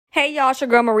Hey y'all, it's your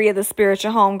girl Maria, the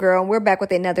Spiritual Homegirl, and we're back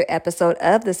with another episode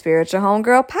of the Spiritual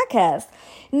Homegirl podcast.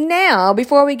 Now,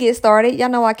 before we get started, y'all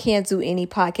know I can't do any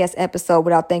podcast episode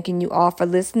without thanking you all for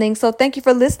listening. So thank you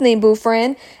for listening, boo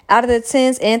friend. Out of the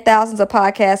tens and thousands of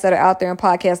podcasts that are out there in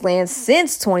podcast land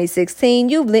since 2016,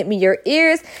 you've lent me your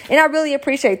ears, and I really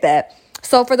appreciate that.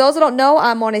 So for those who don't know,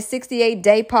 I'm on a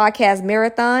 68-day podcast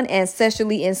marathon,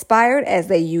 ancestrally inspired as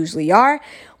they usually are.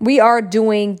 We are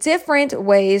doing different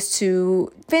ways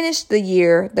to finish the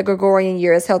year, the Gregorian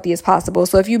year, as healthy as possible.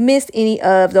 So if you missed any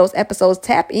of those episodes,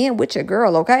 tap in with your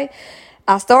girl, okay?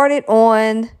 I started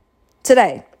on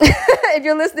today. If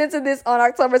you're listening to this on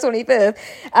October 25th,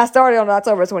 I started on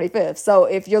October 25th. So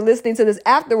if you're listening to this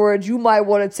afterwards, you might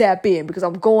want to tap in because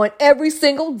I'm going every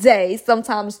single day,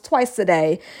 sometimes twice a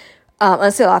day,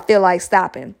 until I feel like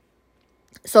stopping.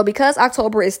 So because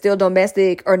October is still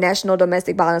domestic or National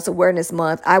Domestic Violence Awareness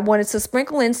Month, I wanted to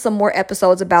sprinkle in some more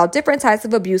episodes about different types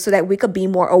of abuse so that we could be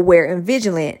more aware and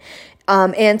vigilant.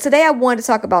 And today I wanted to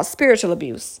talk about spiritual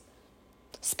abuse.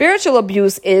 Spiritual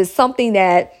abuse is something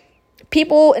that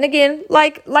people, and again,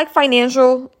 like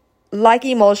financial, like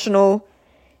emotional,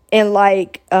 and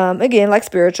like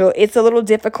spiritual, it's a little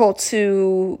difficult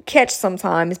to catch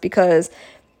sometimes because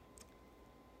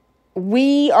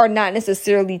we are not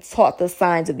necessarily taught the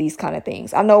signs of these kind of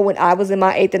things. I know when I was in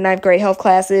my 8th and 9th grade health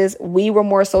classes, we were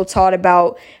more so taught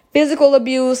about physical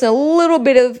abuse and a little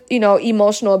bit of,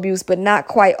 emotional abuse, but not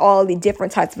quite all the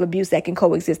different types of abuse that can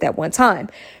coexist at one time.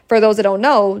 For those that don't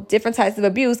know, different types of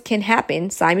abuse can happen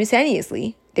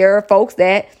simultaneously. There are folks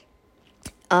that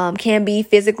can be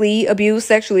physically abused,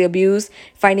 sexually abused,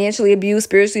 financially abused,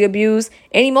 spiritually abused,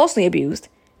 and emotionally abused.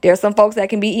 There are some folks that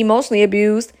can be emotionally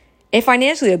abused and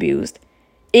financially abused.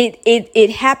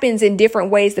 It happens in different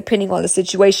ways depending on the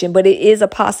situation, but it is a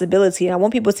possibility. And I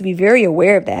want people to be very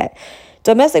aware of that.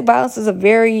 Domestic violence is a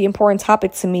very important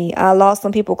topic to me. I lost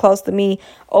some people close to me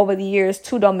over the years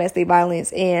to domestic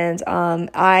violence. And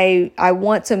I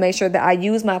want to make sure that I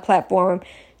use my platform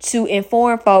to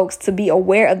inform folks to be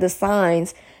aware of the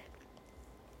signs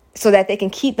so that they can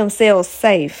keep themselves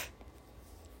safe.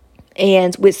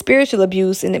 And with spiritual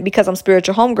abuse, and because I'm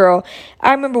spiritual homegirl,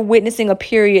 I remember witnessing a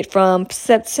period from around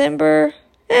September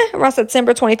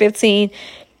 2015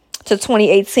 to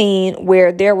 2018,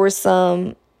 where there were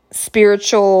some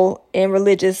spiritual and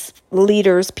religious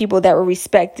leaders, people that were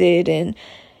respected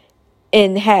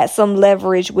and had some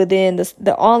leverage within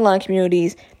the online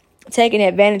communities, taking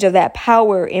advantage of that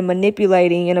power and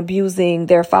manipulating and abusing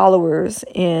their followers.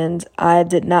 And I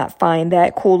did not find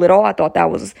that cool at all. I thought that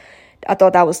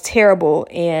was terrible.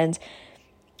 And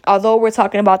although we're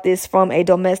talking about this from a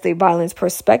domestic violence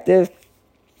perspective,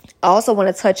 I also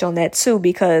want to touch on that too,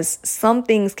 because some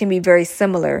things can be very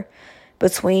similar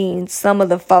between some of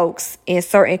the folks in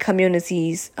certain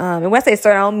communities. And when I say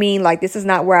certain, I don't mean like this is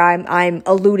not where I'm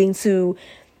alluding to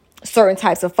certain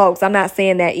types of folks. I'm not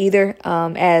saying that either.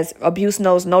 As abuse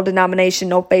knows no denomination,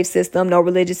 no faith system, no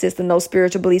religious system, no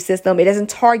spiritual belief system. It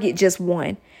doesn't target just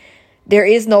one. There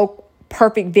is no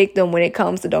perfect victim when it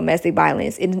comes to domestic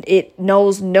violence. It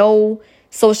knows no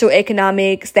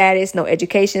socioeconomic status, no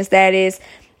education status.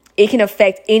 It can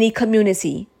affect any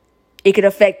community. It could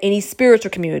affect any spiritual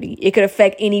community. It could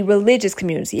affect any religious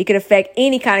community. It could affect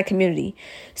any kind of community.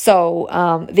 So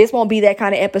this won't be that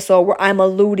kind of episode where I'm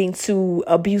alluding to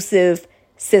abusive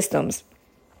systems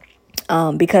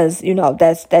because,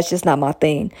 that's just not my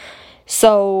thing.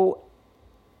 So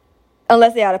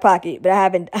unless they're out of pocket, but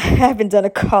I haven't done a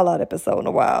call out episode in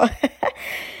a while.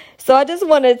 So I just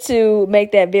wanted to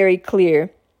make that very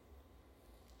clear.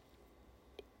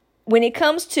 When it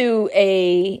comes to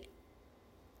a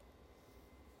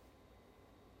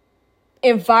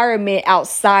environment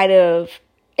outside of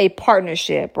a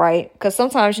partnership, right? Because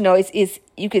sometimes, it's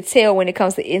you could tell when it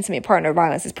comes to intimate partner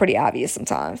violence, it's pretty obvious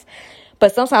sometimes.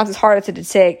 But sometimes it's harder to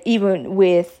detect even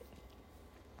with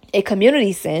a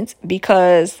community sense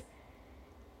because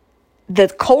the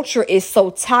culture is so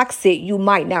toxic, you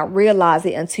might not realize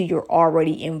it until you're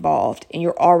already involved and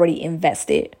you're already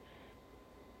invested.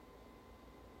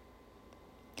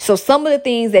 So some of the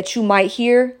things that you might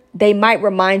hear, they might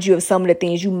remind you of some of the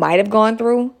things you might have gone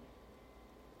through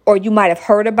or you might have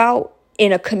heard about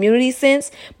in a community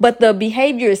sense. But the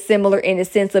behavior is similar in the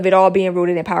sense of it all being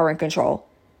rooted in power and control.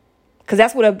 Because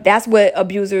that's what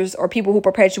abusers or people who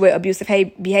perpetuate abusive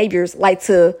behaviors like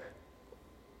to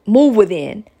move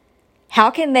within. How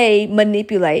can they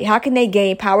manipulate? How can they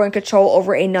gain power and control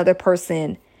over another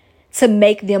person to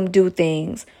make them do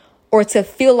things or to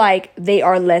feel like they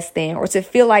are less than or to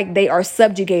feel like they are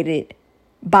subjugated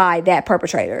by that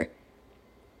perpetrator,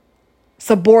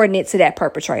 subordinate to that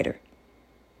perpetrator?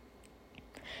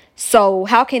 So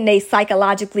how can they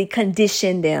psychologically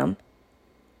condition them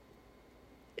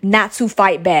not to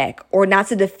fight back or not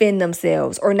to defend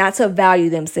themselves or not to value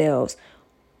themselves?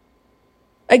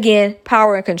 Again,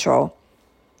 power and control.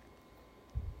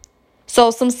 So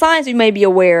some signs you may be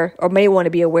aware or may want to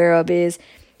be aware of is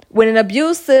when an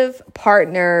abusive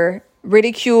partner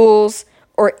ridicules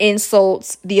or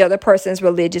insults the other person's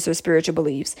religious or spiritual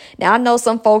beliefs. Now, I know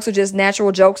some folks are just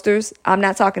natural jokesters. I'm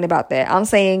not talking about that. I'm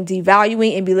saying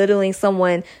devaluing and belittling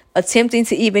someone, attempting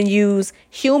to even use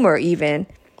humor even.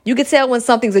 You can tell when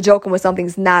something's a joke and when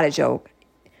something's not a joke.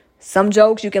 Some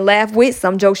jokes you can laugh with,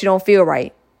 some jokes you don't feel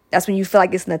right. That's when you feel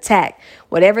like it's an attack.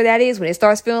 Whatever that is, when it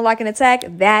starts feeling like an attack,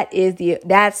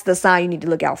 that's the sign you need to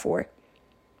look out for.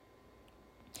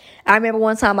 I remember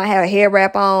one time I had a head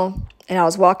wrap on and I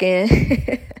was walking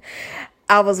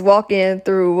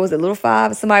through, what was it, Little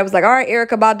Five? And somebody was like, all right,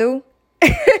 Erykah Badu.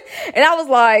 And I was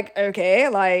like, okay,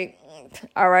 like,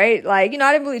 all right. Like, I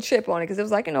didn't really trip on it because it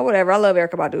was like, whatever. I love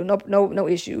Erykah Badu. No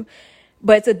issue.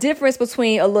 But it's a difference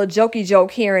between a little jokey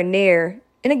joke here and there.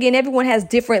 And again, everyone has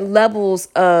different levels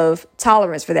of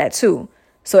tolerance for that too.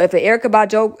 So if an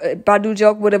Erykah Badu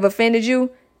joke would have offended you,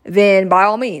 then by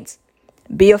all means,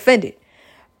 be offended.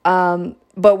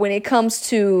 But when it comes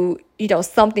to,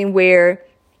 something where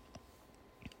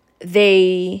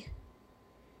they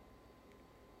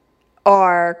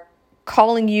are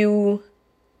calling you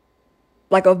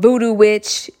like a voodoo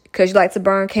witch because you like to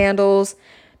burn candles,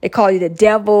 they call you the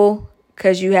devil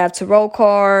because you have tarot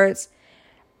cards.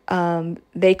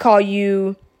 They call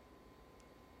you,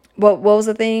 what was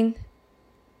the thing?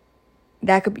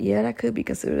 That could be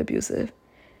considered abusive.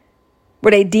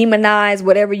 Where they demonize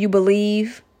whatever you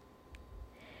believe.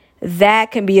 That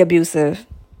can be abusive.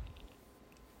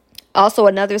 Also,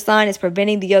 another sign is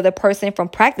preventing the other person from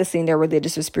practicing their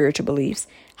religious or spiritual beliefs.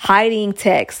 Hiding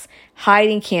texts,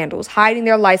 hiding candles, hiding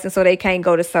their license so they can't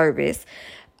go to service.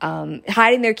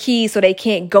 Hiding their keys so they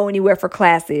can't go anywhere for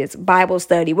classes, Bible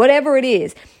study, whatever it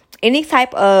is. Any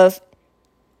type of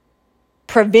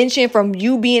prevention from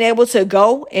you being able to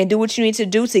go and do what you need to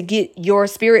do to get your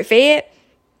spirit fed,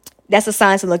 that's a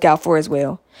sign to look out for as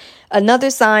well. Another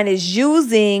sign is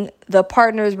using the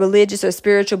partner's religious or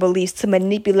spiritual beliefs to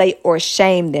manipulate or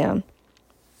shame them.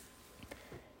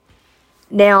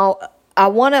 Now, I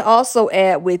want to also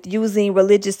add with using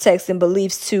religious texts and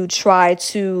beliefs to try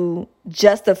to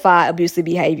justify abusive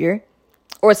behavior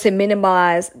or to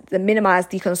minimize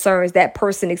the concerns that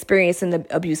person experiencing the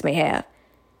abuse may have.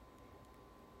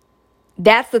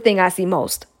 That's the thing I see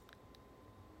most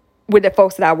with the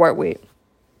folks that I work with.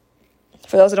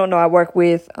 For those who don't know, I work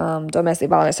with domestic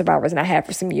violence survivors, and I have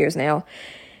for some years now.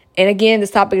 And again,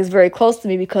 this topic is very close to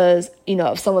me because,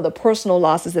 of some of the personal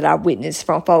losses that I've witnessed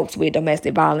from folks with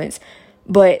domestic violence.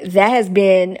 But that has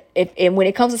been, and when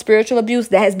it comes to spiritual abuse,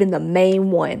 that has been the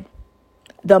main one.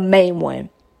 The main one.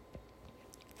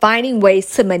 Finding ways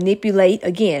to manipulate,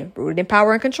 again, rooted in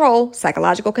power and control,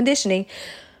 psychological conditioning.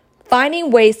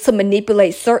 Finding ways to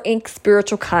manipulate certain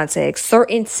spiritual contexts,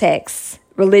 certain texts,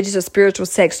 religious or spiritual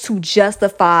texts to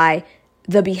justify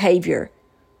the behavior.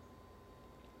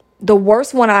 The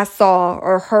worst one I saw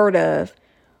or heard of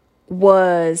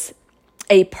was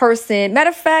a person.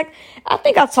 Matter of fact, I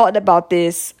think I talked about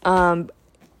this in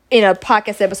a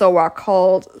podcast episode where I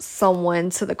called someone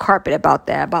to the carpet about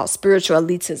that, about spiritual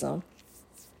elitism.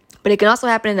 But it can also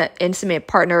happen in an intimate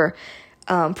partner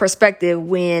perspective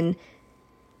when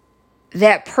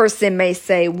that person may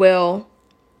say, well,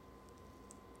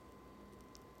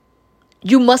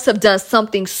 you must have done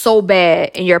something so bad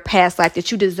in your past life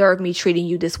that you deserve me treating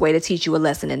you this way to teach you a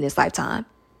lesson in this lifetime.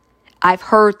 I've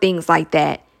heard things like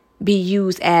that be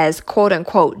used as quote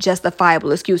unquote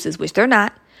justifiable excuses, which they're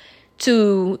not,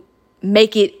 to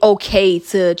make it okay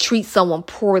to treat someone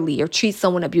poorly or treat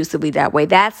someone abusively that way.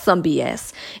 That's some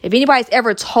BS. If anybody's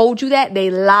ever told you that,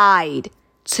 they lied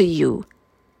to you.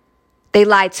 They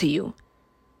lied to you.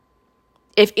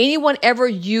 If anyone ever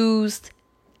used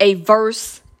a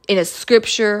verse in a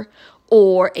scripture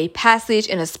or a passage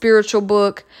in a spiritual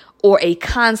book or a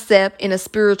concept in a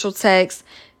spiritual text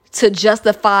to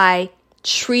justify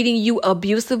treating you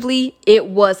abusively, it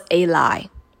was a lie.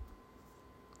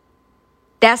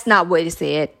 That's not what it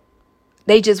said.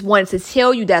 They just wanted to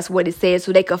tell you that's what it said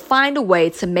so they could find a way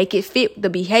to make it fit the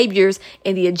behaviors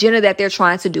and the agenda that they're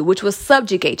trying to do, which was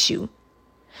subjugate you.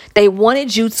 They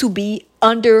wanted you to be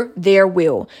under their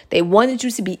will. They wanted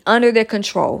you to be under their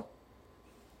control.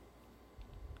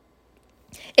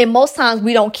 And most times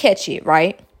we don't catch it,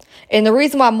 right? And the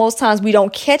reason why most times we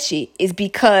don't catch it is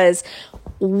because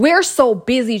we're so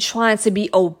busy trying to be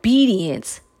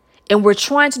obedient and we're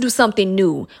trying to do something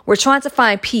new. We're trying to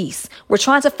find peace. We're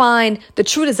trying to find the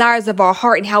true desires of our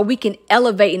heart and how we can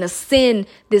elevate and ascend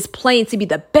this plane to be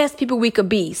the best people we could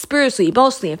be, spiritually,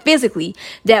 emotionally, and physically,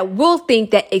 that we'll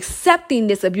think that accepting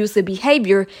this abusive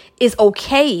behavior is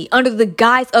okay under the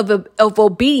guise of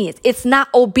obedience. It's not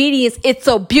obedience, it's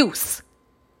abuse.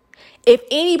 If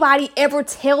anybody ever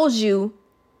tells you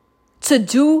to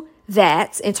do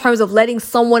that in terms of letting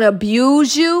someone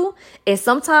abuse you, and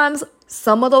sometimes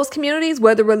some of those communities,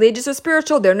 whether religious or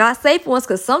spiritual, they're not safe ones,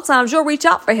 because sometimes you'll reach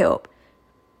out for help.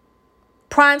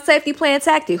 Prime safety plan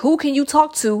tactic. Who can you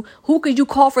talk to? Who can you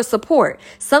call for support?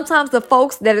 Sometimes the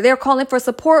folks that are there calling for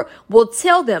support will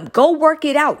tell them, go work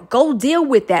it out. Go deal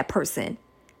with that person.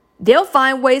 They'll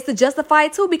find ways to justify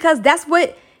it too, because that's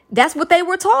what they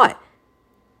were taught.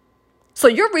 So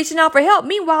you're reaching out for help.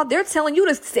 Meanwhile, they're telling you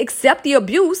to accept the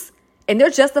abuse. And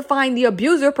they're justifying the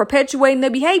abuser perpetuating the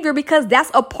behavior because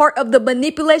that's a part of the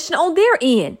manipulation on their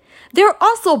end. They're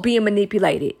also being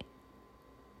manipulated.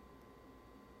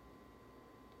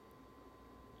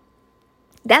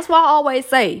 That's why I always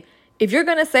say, if you're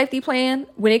going to safety plan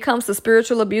when it comes to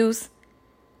spiritual abuse,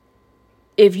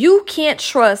 if you can't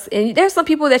trust, and there's some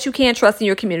people that you can't trust in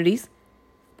your communities,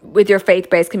 with your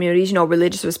faith-based communities,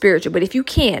 religious or spiritual, but if you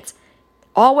can't,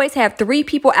 always have 3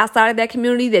 people outside of that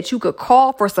community that you could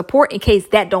call for support in case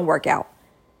that don't work out.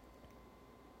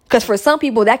 Because for some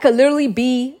people, that could literally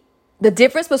be the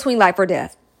difference between life or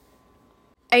death.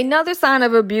 Another sign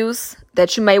of abuse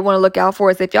that you may want to look out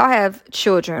for is if y'all have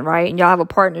children, right? And y'all have a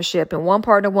partnership and one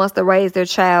partner wants to raise their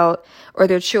child or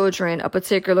their children a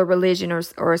particular religion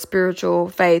or a spiritual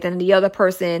faith, and the other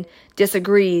person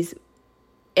disagrees,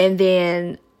 and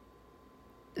then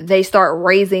they start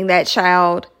raising that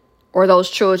child or those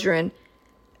children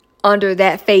under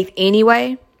that faith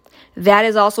anyway, that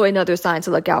is also another sign to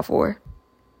look out for.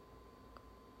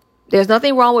 There's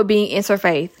nothing wrong with being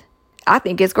interfaith. I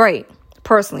think it's great,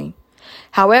 personally.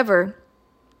 However,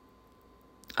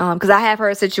 because I have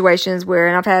heard situations where,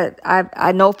 and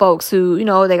I know folks who,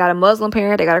 they got a Muslim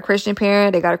parent, they got a Christian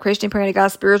parent, they got a Christian parent, they got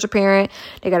a spiritual parent,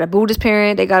 they got a Buddhist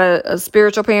parent, they got a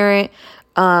spiritual parent,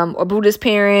 a Buddhist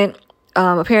parent,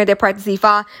 a parent that practices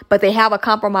Ifa, but they have a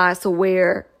compromise to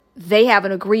where they have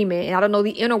an agreement. And I don't know the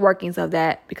inner workings of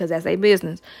that because that's their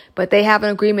business, but they have an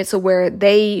agreement to where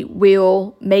they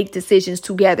will make decisions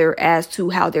together as to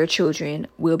how their children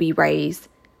will be raised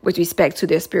with respect to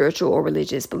their spiritual or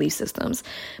religious belief systems.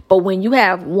 But when you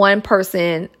have one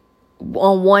person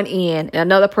on one end and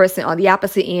another person on the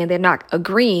opposite end, they're not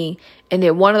agreeing, and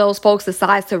then one of those folks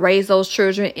decides to raise those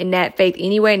children in that faith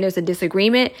anyway, and there's a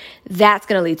disagreement, that's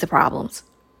going to lead to problems.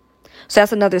 So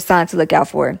that's another sign to look out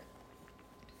for.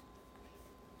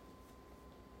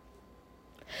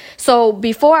 So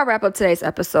before I wrap up today's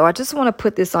episode, I just want to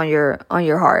put this on your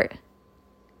heart.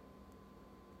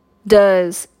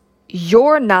 Does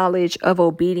your knowledge of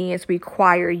obedience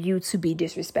require you to be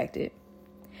disrespected?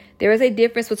 There is a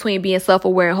difference between being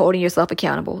self-aware and holding yourself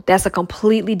accountable. That's a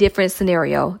completely different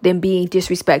scenario than being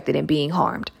disrespected and being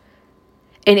harmed.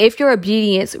 And if your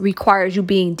obedience requires you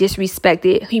being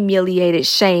disrespected, humiliated,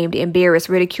 shamed, embarrassed,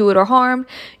 ridiculed, or harmed,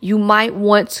 you might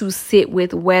want to sit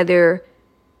with whether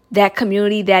that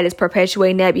community that is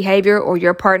perpetuating that behavior or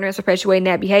your partner is perpetuating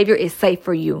that behavior is safe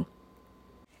for you.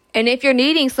 And if you're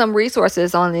needing some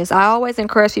resources on this, I always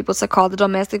encourage people to call the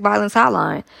domestic violence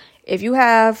hotline. If you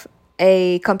have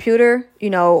a computer,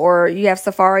 or you have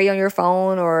Safari on your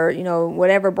phone, or,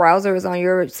 whatever browser is on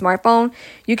your smartphone,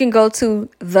 you can go to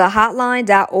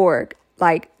thehotline.org,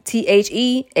 like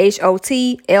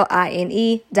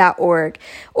THEHOTLINE.org.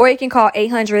 Or you can call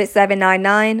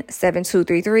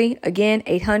 800-799-7233. Again,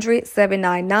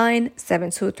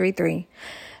 800-799-7233.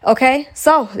 Okay,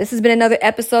 so this has been another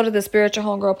episode of the Spiritual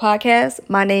Homegirl Podcast.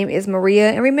 My name is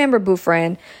Maria, and remember, boo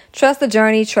friend, trust the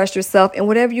journey, trust yourself, and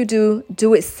whatever you do,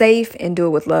 do it safe and do it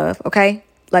with love, okay?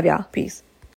 Love y'all. Peace.